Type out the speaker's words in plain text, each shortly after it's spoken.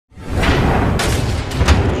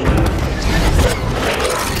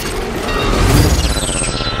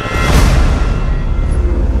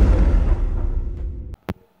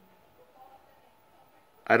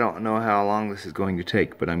I don't know how long this is going to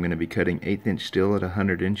take, but I'm going to be cutting 1/8 inch steel at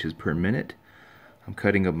 100 inches per minute. I'm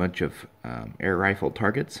cutting a bunch of air rifle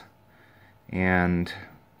targets, and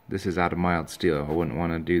this is out of mild steel. I wouldn't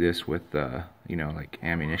want to do this with, you know, like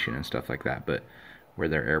ammunition and stuff like that, but where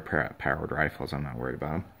they're air-powered rifles, I'm not worried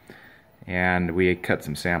about them. And we had cut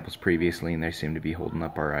some samples previously, and they seem to be holding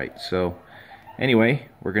up alright. So, anyway,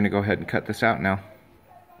 we're going to go ahead and cut this out now.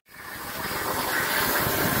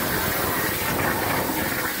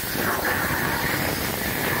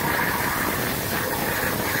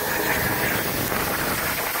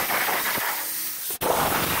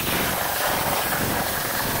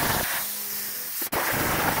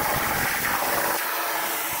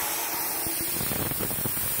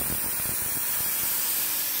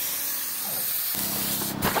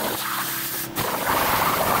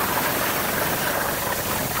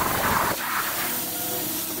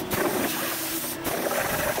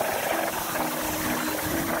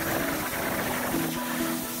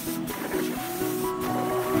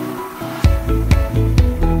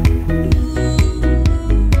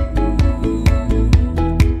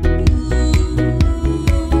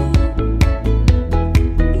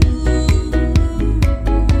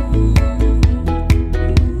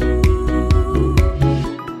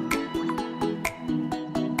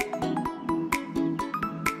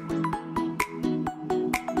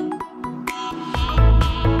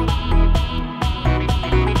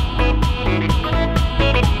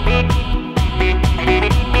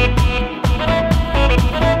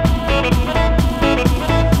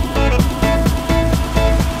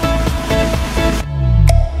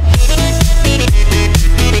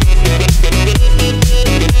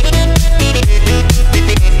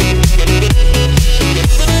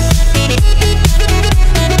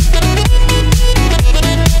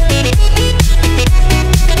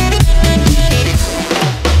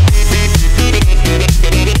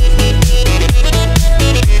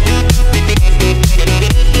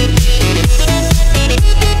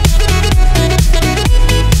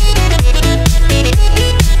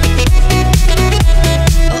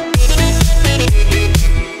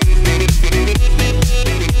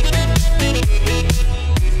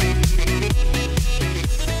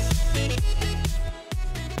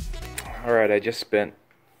 Alright, I just spent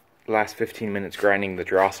the last 15 minutes grinding the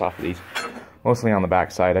dross off of these, mostly on the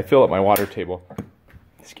back side. I fill up my water table,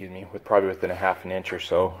 excuse me, with probably within a ½ an inch or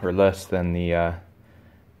so, or less than the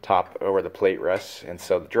top or where the plate rests, and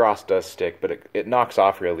so the dross does stick, but it knocks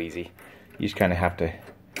off real easy. You just kind of have to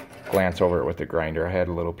glance over it with the grinder. I had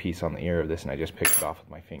a little piece on the ear of this, and I just picked it off with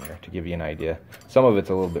my finger to give you an idea. Some of it's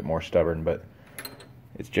a little bit more stubborn, but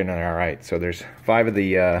it's generally alright. So there's 5 of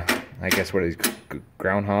the, I guess what are these,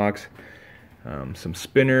 groundhogs, some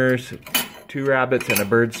spinners, 2 rabbits, and a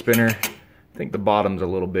bird spinner. I think the bottom's a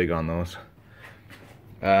little big on those.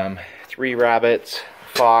 3 rabbits,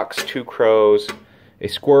 fox, 2 crows, a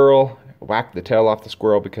squirrel. Whacked the tail off the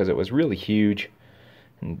squirrel because it was really huge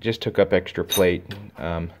and just took up extra plate.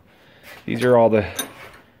 These are all the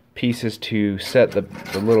pieces to set the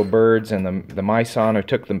little birds and the mice on. I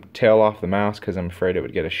took the tail off the mouse because I'm afraid it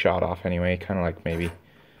would get a shot off anyway, kind of like maybe,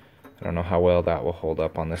 I don't know how well that will hold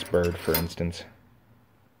up on this bird, for instance.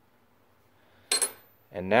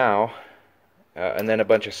 And now, and then a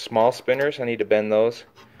bunch of small spinners, I need to bend those,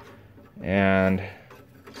 and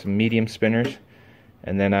some medium spinners,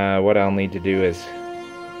 and then what I'll need to do is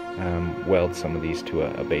weld some of these to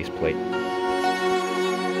a base plate.